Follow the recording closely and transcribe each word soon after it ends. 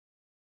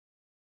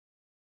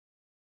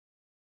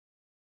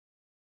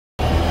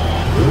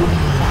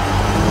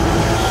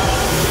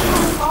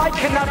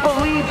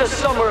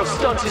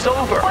stunts is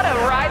over. What a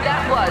ride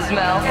that was,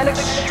 Mel. An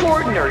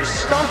extraordinary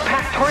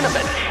stunt-packed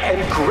tournament,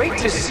 and great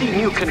to see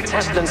new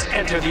contestants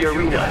enter the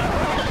arena.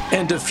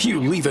 And a few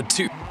leave it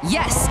too.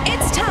 Yes,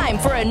 it's time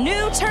for a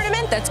new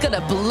tournament that's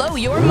gonna blow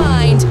your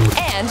mind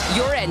and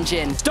your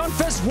engine.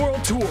 Stuntfest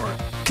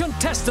Worldtour.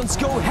 Contestants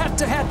go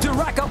head-to-head to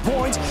rack up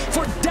points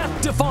for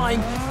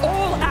death-defying,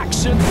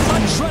 all-action,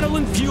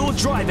 adrenaline-fueled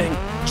driving,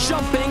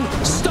 jumping,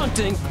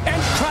 stunting,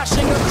 and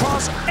crashing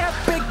across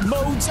epic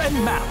modes and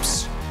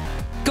maps.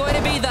 Going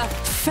to be the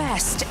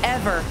fast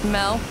ever,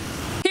 Mel.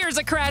 Here's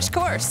a crash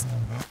course.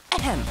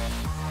 Ahem.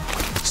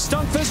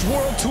 Stuntfest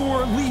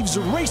Worldtour leaves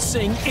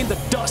racing in the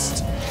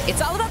dust. It's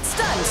all about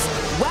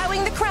stunts,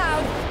 wowing the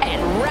crowd,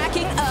 and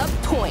racking up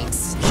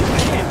points. You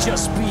can't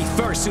just be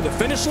first to the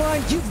finish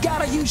line. You've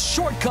got to use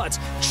shortcuts,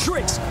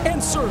 tricks,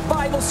 and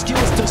survival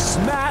skills to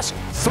smash,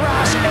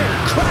 thrash,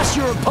 and crash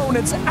your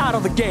opponents out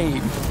of the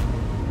game.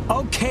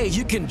 Okay,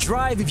 you can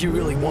drive if you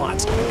really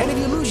want. And if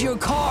you lose your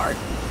car,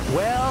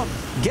 well,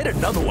 get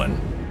another one.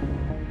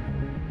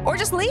 Or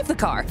just leave the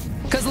car.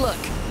 'Cause look,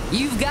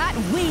 you've got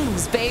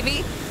wings,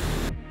 baby.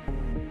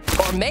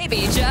 Or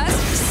maybe just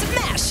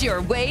smash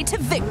your way to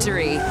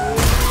victory.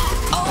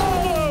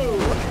 Oh!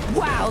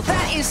 Wow,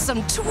 that is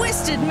some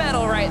twisted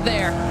metal right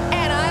there.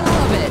 And I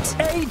love it.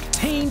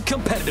 18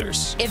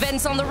 competitors.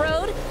 Events on the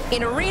road,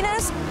 in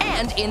arenas,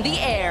 and in the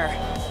air.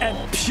 And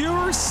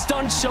pure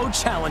stunt show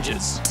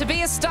challenges. To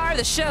be a star of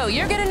the show,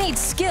 you're gonna need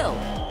skill,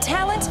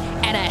 talent,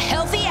 and a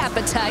healthy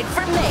appetite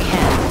for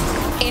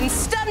mayhem. In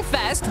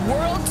Stuntfest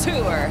World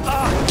Tour.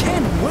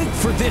 Can't wait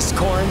for this,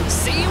 Corin.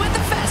 See you at the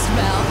fest,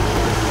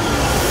 Mel.